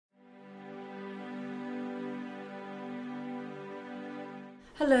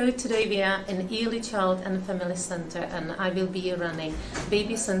Hello, today we are in Ely Child and Family Centre and I will be running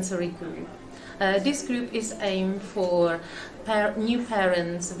Baby Sensory Group. This group is aimed for new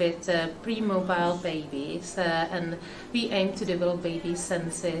parents with pre-mobile babies and we aim to develop baby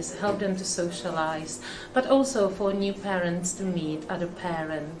senses, help them to socialize, but also for new parents to meet other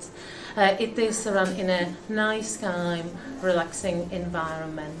parents. It is run in a nice, calm, relaxing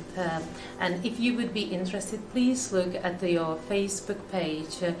environment. And if you would be interested, please look at your Facebook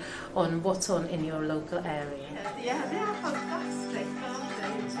page on what's on in your local area. Yeah, they are fantastic,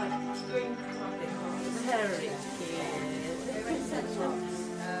 aren't they? It's like doing Very cute.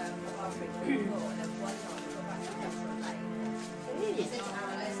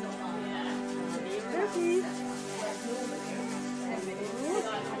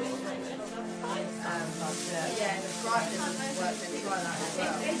 yeah, the brightness works really well as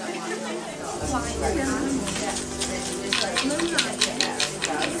well.